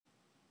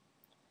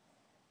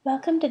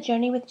Welcome to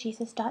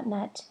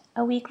JourneyWithJesus.net,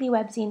 a weekly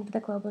webzine for the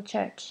global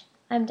church.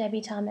 I'm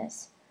Debbie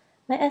Thomas.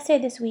 My essay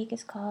this week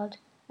is called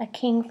A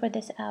King for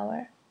This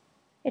Hour.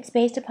 It's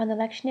based upon the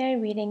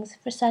lectionary readings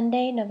for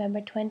Sunday, November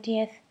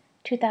 20th,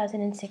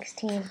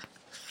 2016.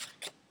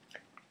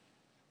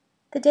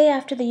 The day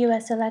after the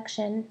U.S.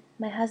 election,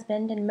 my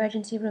husband, an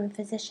emergency room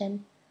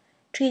physician,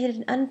 treated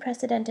an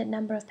unprecedented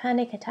number of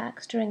panic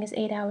attacks during his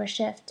 8-hour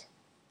shift.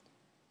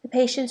 The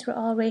patients were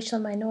all racial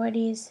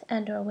minorities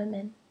and/or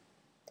women.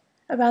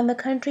 Around the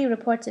country,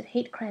 reports of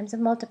hate crimes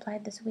have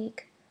multiplied this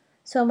week,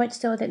 so much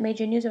so that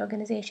major news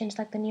organizations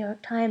like the New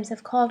York Times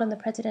have called on the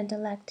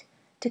president-elect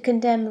to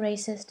condemn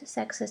racist,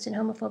 sexist, and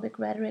homophobic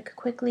rhetoric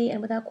quickly and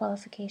without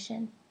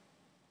qualification.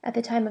 At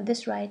the time of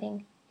this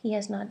writing, he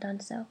has not done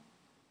so.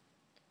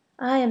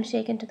 I am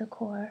shaken to the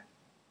core.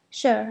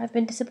 Sure, I've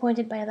been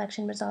disappointed by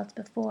election results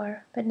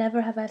before, but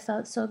never have I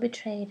felt so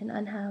betrayed and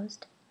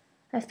unhoused.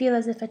 I feel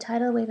as if a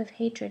tidal wave of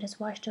hatred has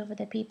washed over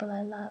the people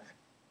I love.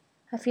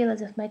 I feel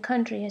as if my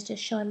country has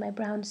just shown my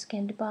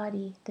brown-skinned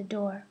body the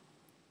door.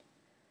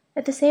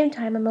 At the same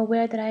time, I'm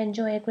aware that I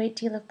enjoy a great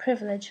deal of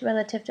privilege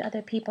relative to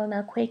other people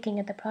now quaking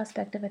at the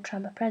prospect of a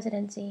Trump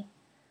presidency.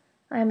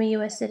 I am a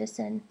U.S.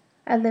 citizen.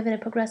 I live in a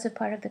progressive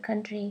part of the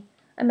country.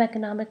 I'm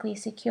economically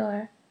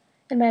secure,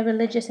 and my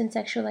religious and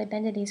sexual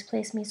identities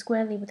place me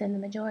squarely within the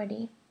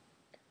majority.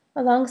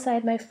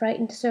 Alongside my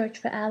frightened search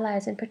for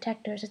allies and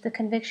protectors is the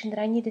conviction that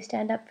I need to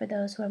stand up for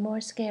those who are more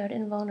scared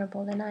and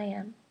vulnerable than I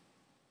am.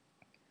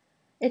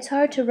 It's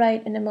hard to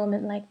write in a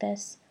moment like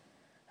this,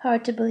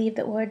 hard to believe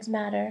that words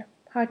matter,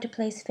 hard to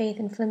place faith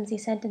in flimsy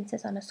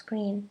sentences on a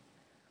screen.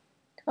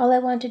 All I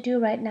want to do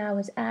right now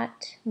is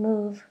act,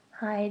 move,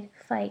 hide,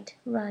 fight,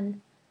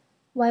 run.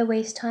 Why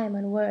waste time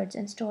on words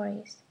and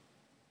stories?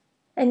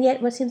 And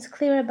yet what seems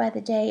clearer by the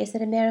day is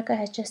that America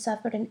has just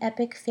suffered an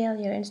epic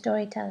failure in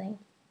storytelling.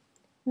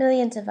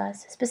 Millions of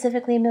us,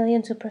 specifically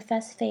millions who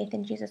profess faith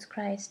in Jesus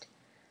Christ,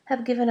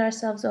 have given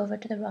ourselves over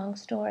to the wrong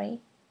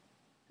story.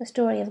 A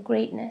story of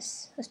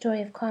greatness, a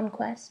story of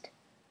conquest,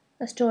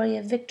 a story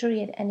of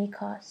victory at any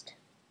cost.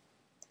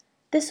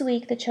 This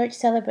week, the church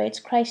celebrates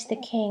Christ the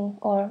King,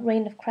 or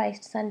Reign of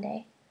Christ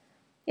Sunday.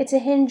 It's a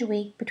hinge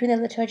week between the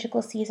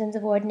liturgical seasons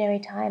of Ordinary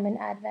Time and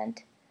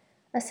Advent,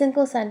 a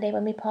single Sunday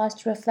when we pause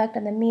to reflect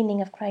on the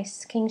meaning of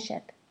Christ's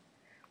kingship.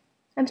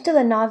 I'm still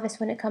a novice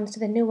when it comes to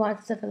the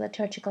nuances of the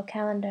liturgical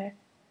calendar,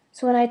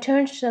 so when I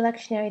turned to the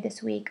lectionary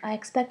this week, I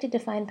expected to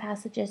find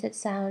passages that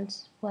sound,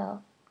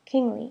 well,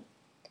 kingly.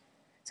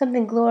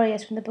 Something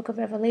glorious from the book of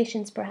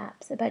Revelations,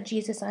 perhaps, about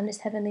Jesus on his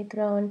heavenly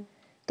throne,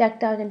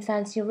 decked out in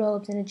fancy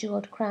robes and a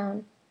jeweled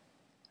crown.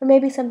 Or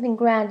maybe something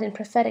grand and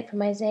prophetic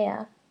from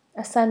Isaiah.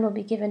 A son will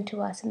be given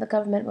to us, and the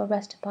government will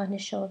rest upon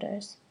his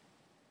shoulders.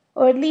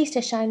 Or at least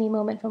a shiny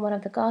moment from one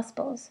of the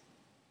Gospels.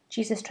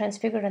 Jesus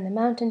transfigured on the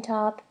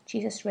mountaintop,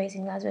 Jesus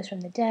raising Lazarus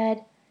from the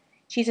dead,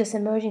 Jesus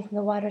emerging from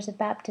the waters of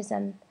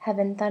baptism,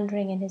 heaven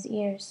thundering in his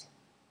ears.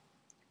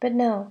 But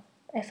no,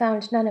 I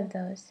found none of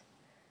those.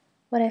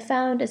 What I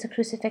found is a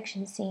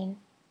crucifixion scene.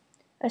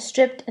 A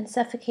stripped and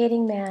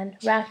suffocating man,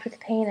 racked with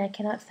pain I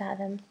cannot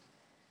fathom.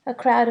 A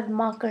crowd of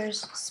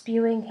mockers,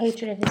 spewing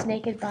hatred at his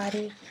naked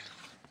body.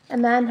 A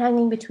man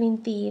hanging between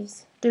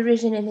thieves,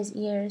 derision in his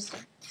ears,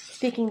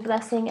 speaking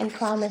blessing and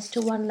promise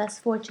to one less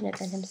fortunate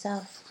than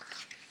himself.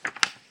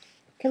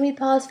 Can we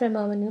pause for a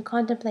moment and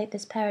contemplate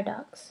this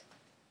paradox?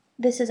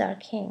 This is our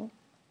King.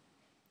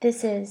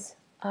 This is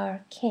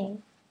our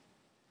King.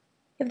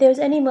 If there is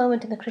any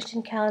moment in the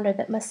Christian calendar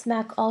that must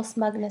smack all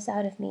smugness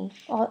out of me,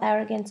 all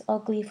arrogance, all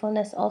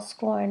gleefulness, all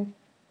scorn,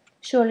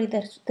 surely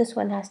this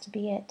one has to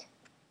be it.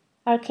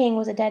 Our King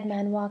was a dead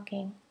man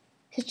walking.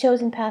 His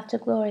chosen path to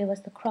glory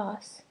was the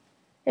cross.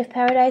 If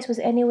paradise was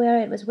anywhere,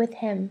 it was with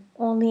him,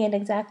 only and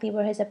exactly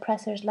where his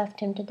oppressors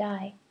left him to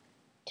die.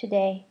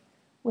 Today,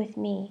 with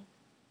me,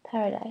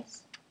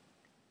 paradise.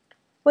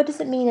 What does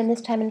it mean in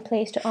this time and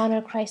place to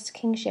honor Christ's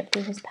kingship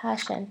through his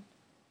passion?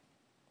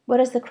 What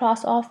does the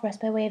cross offer us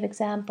by way of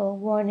example,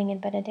 warning, and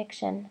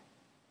benediction?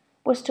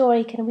 What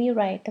story can we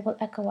write that will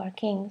echo our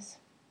King's?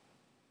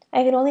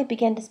 I can only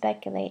begin to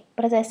speculate,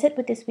 but as I sit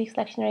with this week's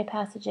lectionary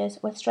passages,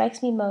 what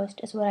strikes me most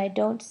is what I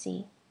don't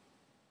see.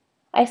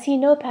 I see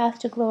no path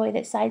to glory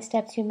that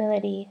sidesteps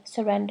humility,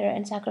 surrender,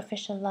 and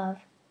sacrificial love.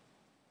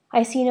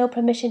 I see no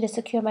permission to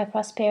secure my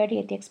prosperity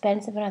at the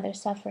expense of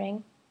another's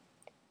suffering.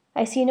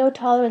 I see no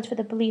tolerance for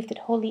the belief that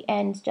holy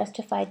ends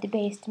justify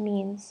debased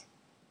means.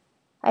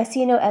 I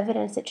see no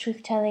evidence that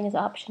truth-telling is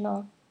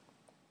optional.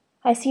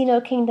 I see no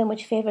kingdom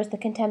which favors the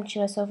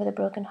contemptuous over the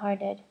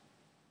broken-hearted.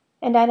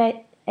 And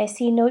I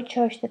see no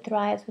church that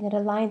thrives when it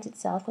aligns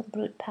itself with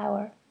brute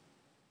power.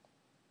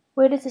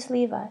 Where does this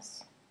leave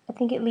us? I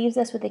think it leaves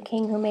us with a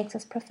king who makes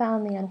us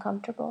profoundly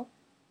uncomfortable.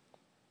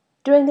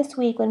 During this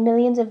week, when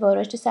millions of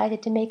voters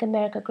decided to make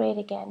America great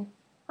again,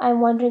 I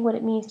am wondering what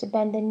it means to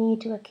bend the knee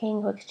to a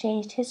king who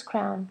exchanged his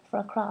crown for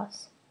a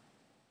cross.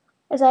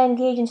 As I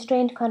engage in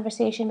strained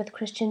conversation with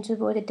Christians who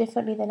voted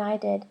differently than I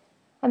did,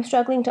 I'm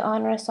struggling to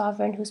honor a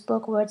sovereign who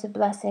spoke words of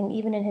blessing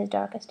even in his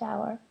darkest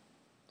hour.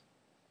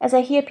 As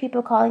I hear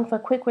people calling for a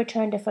quick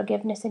return to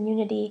forgiveness and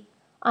unity,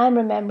 I am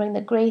remembering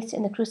that grace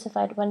in the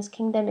crucified one's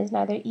kingdom is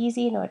neither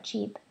easy nor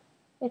cheap.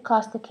 It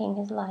cost the king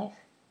his life.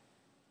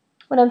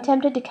 When I'm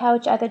tempted to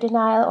couch either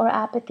denial or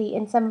apathy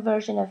in some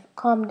version of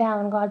calm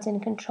down, God's in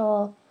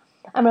control,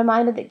 I'm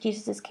reminded that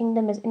Jesus'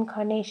 kingdom is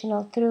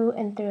incarnational through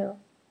and through.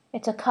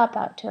 It's a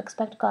cop-out to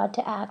expect God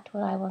to act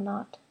when I will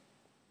not.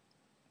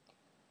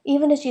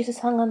 Even as Jesus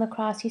hung on the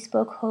cross, he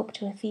spoke hope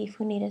to a thief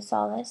who needed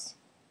solace.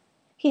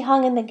 He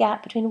hung in the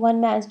gap between one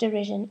man's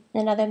derision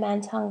and another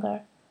man's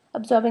hunger,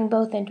 absorbing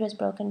both into his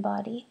broken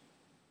body.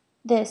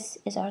 This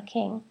is our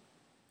King.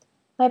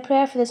 My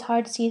prayer for this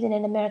hard season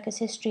in America's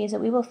history is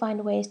that we will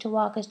find ways to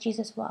walk as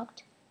Jesus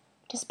walked,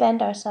 to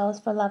spend ourselves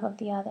for love of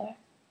the other,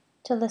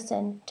 to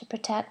listen, to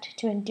protect,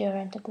 to endure,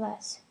 and to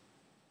bless.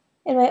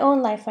 In my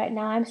own life right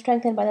now, I'm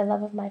strengthened by the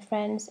love of my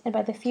friends and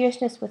by the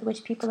fierceness with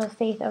which people of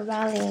faith are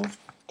rallying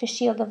to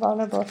shield the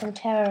vulnerable from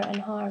terror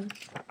and harm.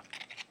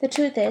 The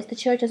truth is, the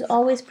Church has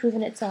always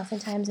proven itself in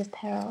times of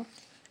peril.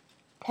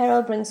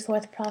 Peril brings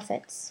forth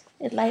prophets.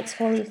 It lights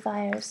holy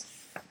fires.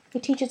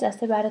 It teaches us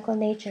the radical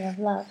nature of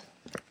love.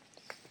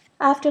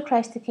 After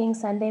Christ the King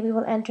Sunday, we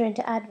will enter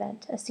into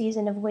Advent, a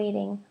season of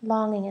waiting,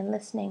 longing, and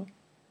listening.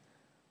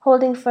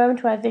 Holding firm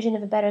to our vision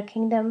of a better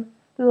kingdom,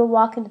 we will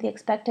walk into the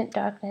expectant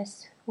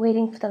darkness,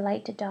 waiting for the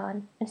light to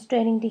dawn, and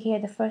straining to hear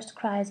the first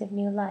cries of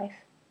new life.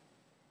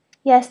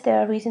 Yes, there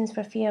are reasons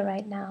for fear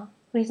right now,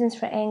 reasons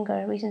for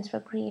anger, reasons for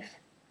grief.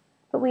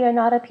 But we are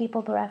not a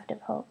people bereft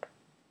of hope.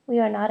 We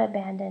are not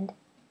abandoned.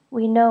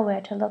 We know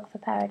where to look for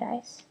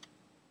paradise.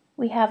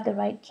 We have the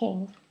right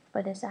King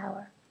for this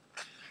hour.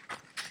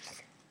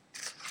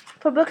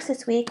 For books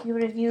this week, we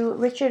review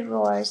Richard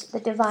Rohr's The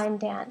Divine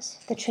Dance,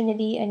 The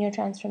Trinity and Your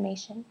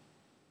Transformation.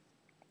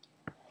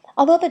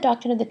 Although the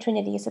doctrine of the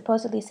Trinity is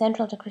supposedly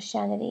central to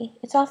Christianity,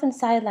 it's often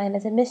sidelined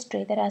as a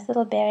mystery that has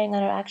little bearing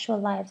on our actual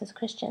lives as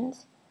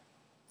Christians.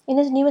 In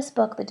his newest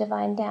book, The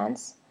Divine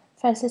Dance,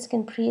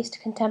 Franciscan priest,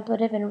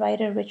 contemplative, and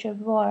writer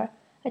Richard Rohr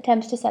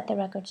attempts to set the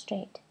record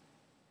straight.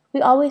 We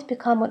always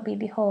become what we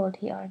behold,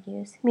 he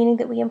argues, meaning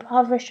that we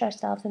impoverish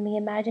ourselves when we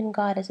imagine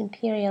God as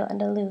imperial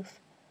and aloof,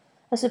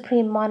 a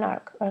supreme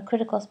monarch or a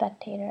critical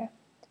spectator.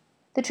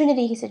 The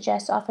Trinity, he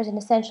suggests, offers an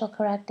essential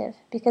corrective,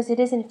 because it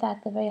is in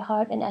fact the very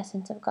heart and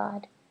essence of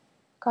God.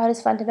 God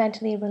is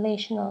fundamentally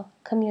relational,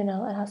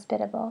 communal, and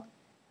hospitable.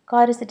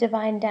 God is the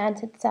divine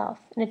dance itself,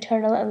 an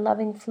eternal and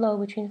loving flow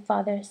between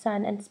Father,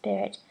 Son, and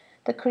Spirit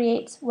that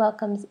creates,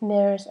 welcomes,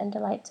 mirrors, and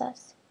delights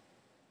us.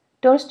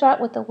 Don't start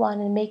with the one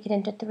and make it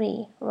into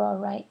three, Rohr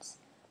writes,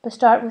 but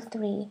start with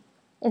three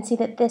and see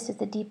that this is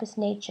the deepest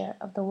nature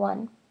of the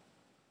one.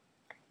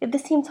 If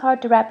this seems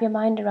hard to wrap your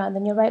mind around,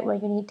 then you're right where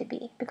you need to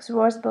be, because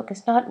Rohr's book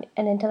is not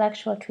an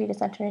intellectual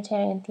treatise on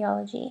Trinitarian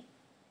theology.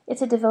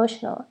 It's a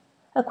devotional,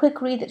 a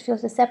quick read that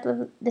feels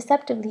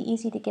deceptively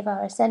easy to give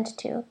our assent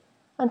to,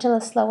 until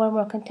a slower,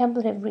 more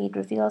contemplative read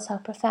reveals how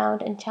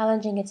profound and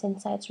challenging its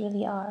insights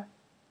really are.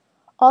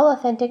 All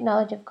authentic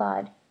knowledge of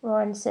God,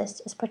 Rohr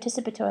insists, is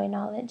participatory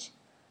knowledge,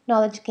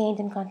 knowledge gained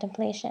in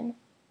contemplation.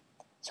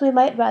 So we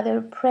might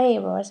rather pray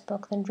Rohr's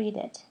book than read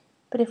it.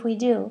 But if we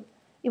do,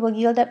 it will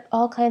yield up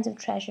all kinds of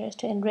treasures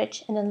to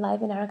enrich and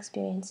enliven our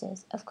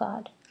experiences of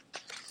God.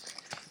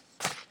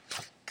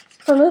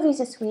 For movies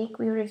this week,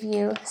 we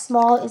review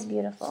Small is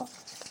Beautiful,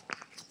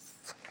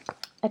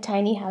 a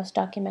tiny house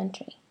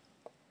documentary.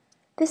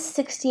 This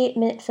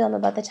 68-minute film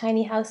about the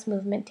tiny house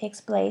movement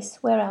takes place,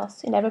 where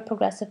else, in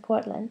ever-progressive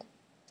Portland.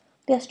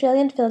 The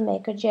Australian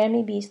filmmaker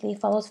Jeremy Beasley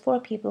follows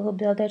 4 people who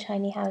build their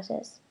tiny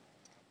houses.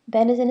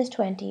 Ben is in his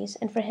 20s,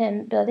 and for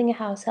him, building a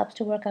house helps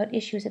to work out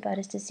issues about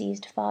his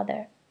deceased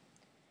father.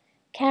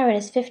 Karen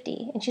is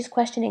 50, and she's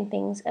questioning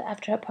things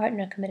after her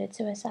partner committed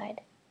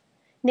suicide.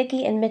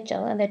 Nikki and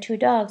Mitchell and their 2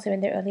 dogs are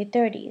in their early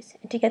 30s,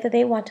 and together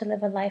they want to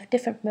live a life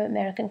different from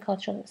American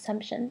cultural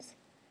assumptions.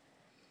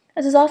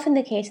 As is often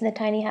the case in the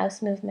tiny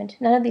house movement,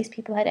 none of these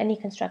people had any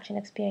construction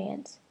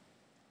experience.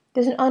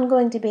 There's an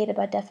ongoing debate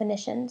about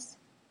definitions,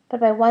 but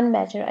by one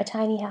measure, a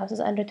tiny house is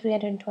under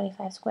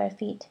 325 square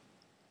feet.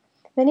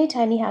 Many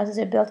tiny houses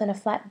are built on a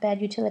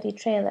flatbed utility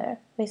trailer,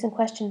 raising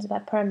questions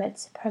about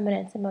permits,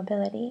 permanence, and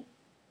mobility.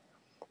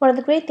 One of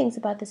the great things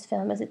about this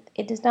film is that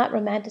it does not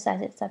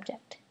romanticize its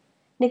subject.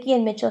 Nikki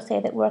and Mitchell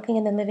say that working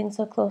and then living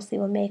so closely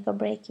will make or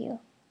break you.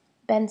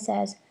 Ben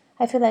says,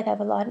 I feel like I have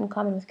a lot in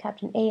common with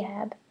Captain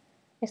Ahab.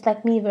 It's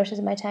like me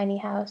versus my tiny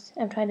house.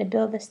 I'm trying to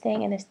build this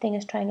thing, and this thing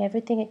is trying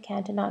everything it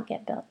can to not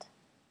get built.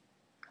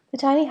 The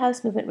tiny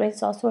house movement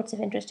raises all sorts of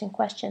interesting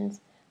questions,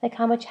 like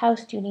how much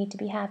house do you need to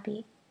be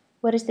happy?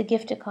 What is the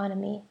gift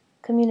economy?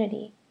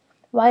 Community?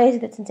 Why is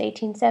it that since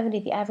 1870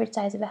 the average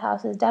size of a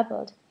house has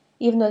doubled,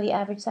 even though the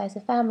average size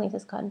of families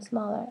has gotten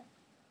smaller?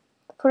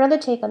 For another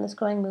take on this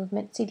growing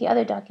movement, see the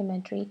other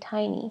documentary,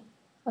 Tiny,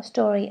 a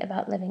story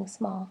about living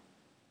small.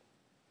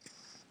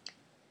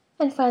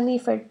 And finally,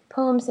 for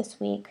poems this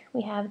week,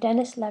 we have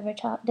Denise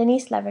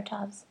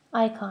Levertov's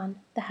Icon,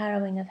 The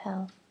Harrowing of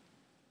Hell.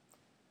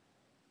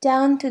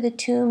 Down through the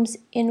tomb's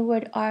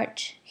inward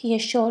arch he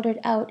is shouldered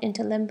out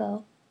into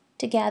limbo,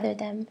 to gather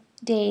them,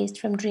 dazed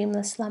from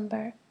dreamless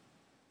slumber.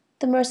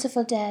 The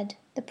merciful dead,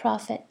 the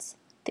prophets,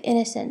 the the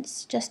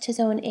innocents, just his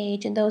own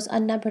age, and those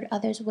unnumbered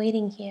others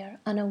waiting here,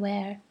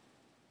 unaware.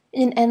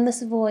 In an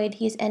endless void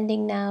he is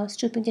ending now,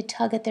 stooping to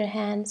tug at their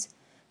hands,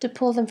 to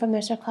pull them from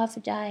their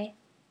sarcophagi,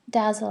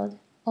 dazzled,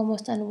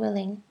 almost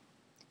unwilling.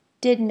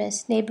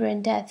 Didmus, neighbor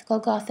in death,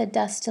 Golgotha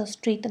dust still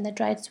streaked on the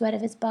dried sweat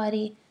of his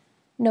body,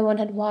 no one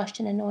had washed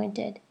and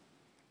anointed.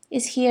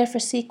 Is here for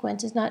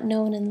sequence is not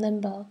known in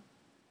limbo.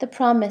 The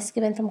promise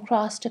given from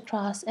cross to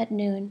cross at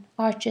noon,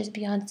 arches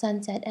beyond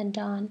sunset and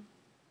dawn.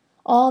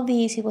 All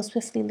these he will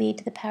swiftly lead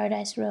to the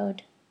paradise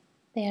road.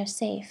 They are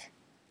safe.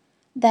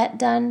 That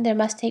done, there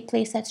must take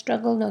place that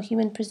struggle no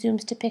human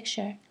presumes to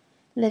picture,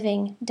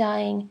 living,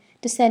 dying,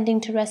 descending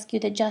to rescue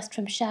the just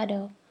from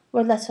shadow,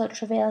 where lesser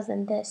travails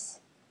than this,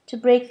 to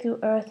break through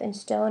earth and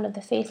stone of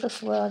the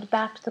faithless world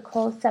back to the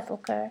cold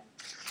sepulchre,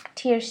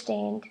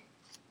 tear-stained,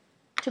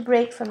 to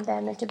break from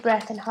them into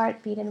breath and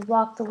heartbeat and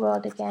walk the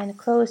world again,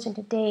 closed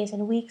into days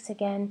and weeks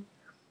again,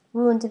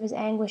 wounds of his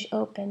anguish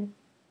open,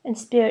 and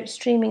spirit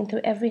streaming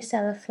through every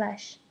cell of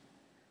flesh,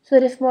 so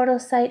that if mortal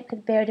sight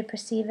could bear to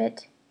perceive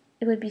it,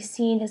 it would be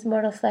seen his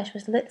mortal flesh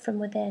was lit from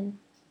within,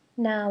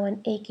 now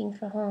and aching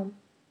for home.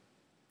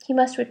 He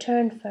must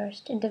return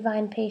first in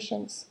divine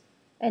patience,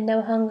 and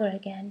know hunger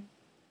again,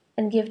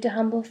 and give to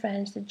humble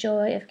friends the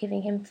joy of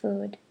giving him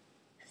food,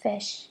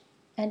 fish,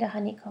 and a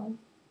honeycomb.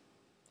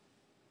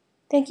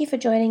 Thank you for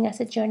joining us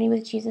at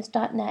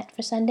JourneyWithJesus.net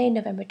for Sunday,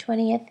 November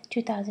 20th,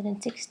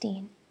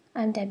 2016.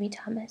 I'm Debbie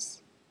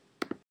Thomas.